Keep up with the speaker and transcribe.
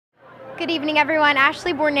Good evening, everyone.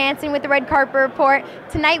 Ashley Bornancin with the Red Carpet Report.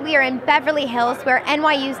 Tonight we are in Beverly Hills, where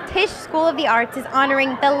NYU's Tisch School of the Arts is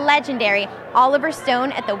honoring the legendary Oliver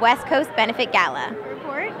Stone at the West Coast Benefit Gala.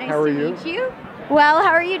 Report. Nice How are to you? meet you. Well,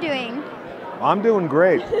 how are you doing? I'm doing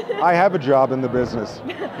great. I have a job in the business.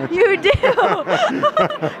 You do.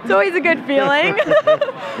 It's always a good feeling.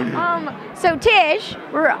 So Tisch,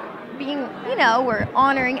 we're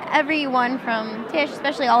honoring everyone from Tisch,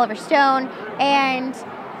 especially Oliver Stone, and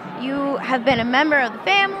you have been a member of the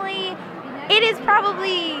family. It is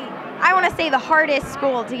probably, I want to say, the hardest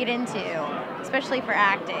school to get into, especially for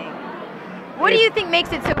acting. What do you think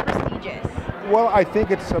makes it so prestigious? Well, I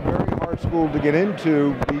think it's a very hard school to get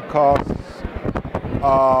into because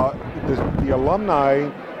the alumni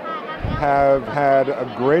have had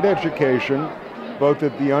a great education, both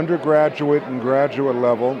at the undergraduate and graduate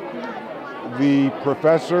level. The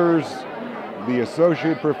professors, the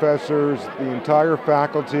associate professors, the entire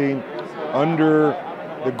faculty, under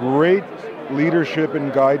the great leadership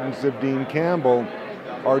and guidance of Dean Campbell,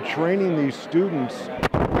 are training these students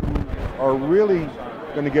who are really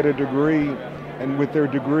going to get a degree, and with their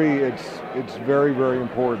degree, it's very, very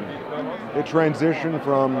important. The transition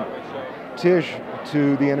from Tisch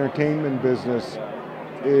to the entertainment business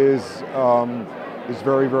is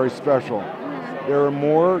very, very special. There are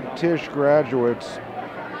more Tisch graduates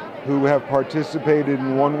who have participated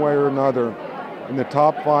in one way or another in the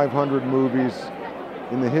top 500 movies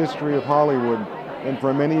in the history of Hollywood than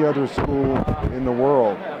from any other school in the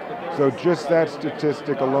world. So just that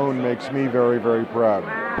statistic alone makes me very, very proud.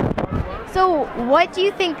 So what do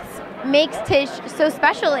you think makes Tisch so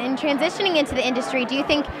special in transitioning into the industry? Do you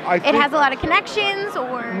think it has a lot of connections,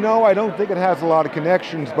 or? No, I don't think it has a lot of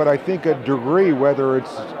connections, but I think a degree, whether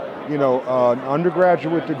it's an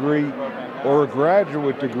undergraduate degree or a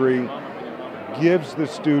graduate degree, gives the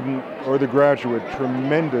student or the graduate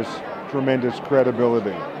tremendous, tremendous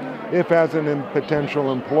credibility. If as a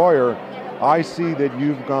potential employer, I see that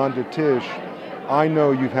you've gone to Tisch, I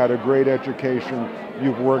know you've had a great education,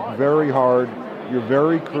 you've worked very hard, you're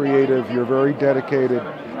very creative, you're very dedicated,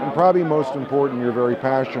 and probably most important, you're very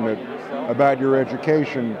passionate about your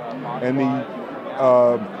education and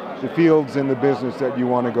the fields in the business that you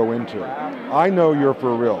want to go into. I know you're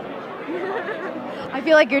for real. I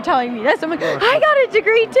feel like you're telling me this. I'm like, I got a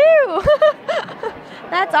degree too.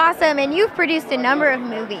 That's awesome. And you've produced a number of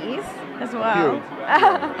movies as well.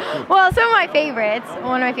 Well, some of my favorites.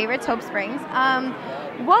 One of my favorites, Hope Springs.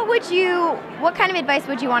 What kind of advice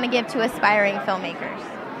would you want to give to aspiring filmmakers?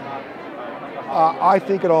 I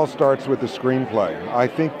think it all starts with the screenplay. I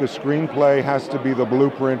think the screenplay has to be the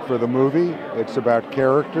blueprint for the movie. It's about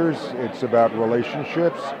characters, it's about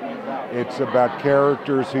relationships, it's about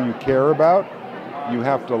characters who you care about. You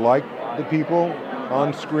have to like the people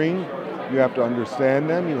on screen, you have to understand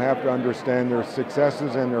them, you have to understand their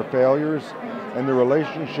successes and their failures, and the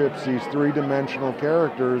relationships these three-dimensional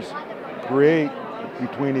characters create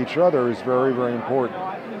between each other is very, very important.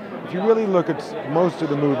 If you really look at most of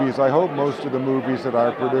the movies, I hope most of the movies that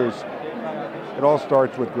I produce, it all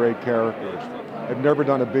starts with great characters. I've never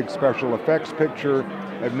done a big special effects picture.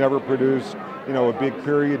 I've never produced, a big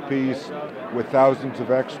period piece with thousands of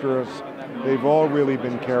extras. They've all really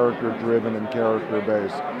been character-driven and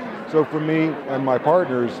character-based. So for me and my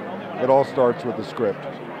partners, it all starts with the script.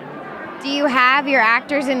 Do you have your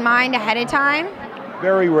actors in mind ahead of time?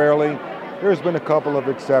 Very rarely. There's been a couple of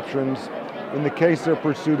exceptions. In the case of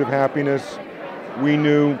Pursuit of Happiness, we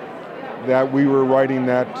knew that we were writing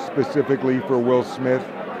that specifically for Will Smith.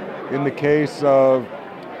 In the case of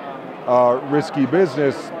Risky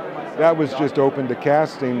Business, that was just open to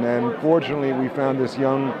casting, and fortunately we found this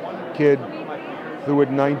young kid who at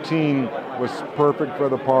 19 was perfect for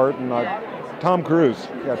the part, and Tom Cruise.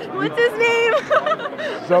 Yes. What's his name?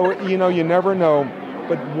 So, you never know,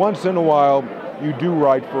 but once in a while you do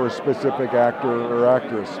write for a specific actor or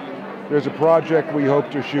actress. There's a project we hope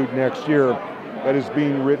to shoot next year that is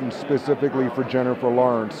being written specifically for Jennifer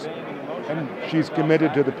Lawrence. And she's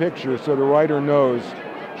committed to the picture, so the writer knows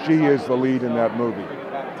she is the lead in that movie.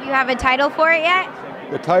 Do you have a title for it yet?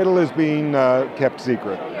 The title is being kept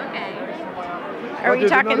secret. Okay. Are we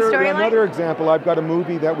talking storyline? Another example, I've got a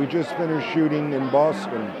movie that we just finished shooting in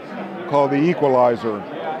Boston called The Equalizer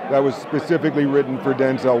that was specifically written for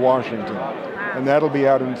Denzel Washington. And that'll be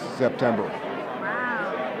out in September.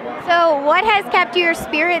 So what has kept your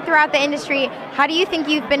spirit throughout the industry? How do you think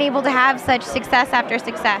you've been able to have such success after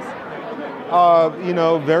success?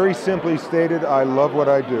 Very simply stated, I love what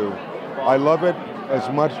I do. I love it as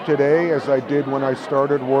much today as I did when I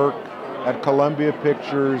started work at Columbia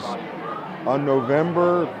Pictures on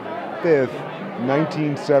November 5th,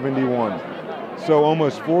 1971. So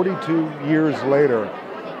almost 42 years later,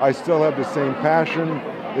 I still have the same passion,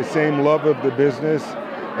 the same love of the business,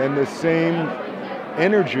 and the same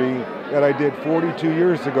energy that I did 42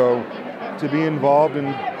 years ago to be involved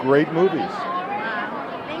in great movies.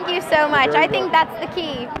 Thank you so much. I think that's the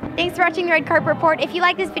key. Thanks for watching the Red Carpet Report. If you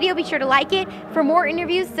like this video, be sure to like it. For more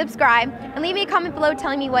interviews, subscribe, and leave me a comment below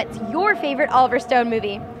telling me what's your favorite Oliver Stone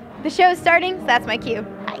movie. The show is starting, so that's my cue.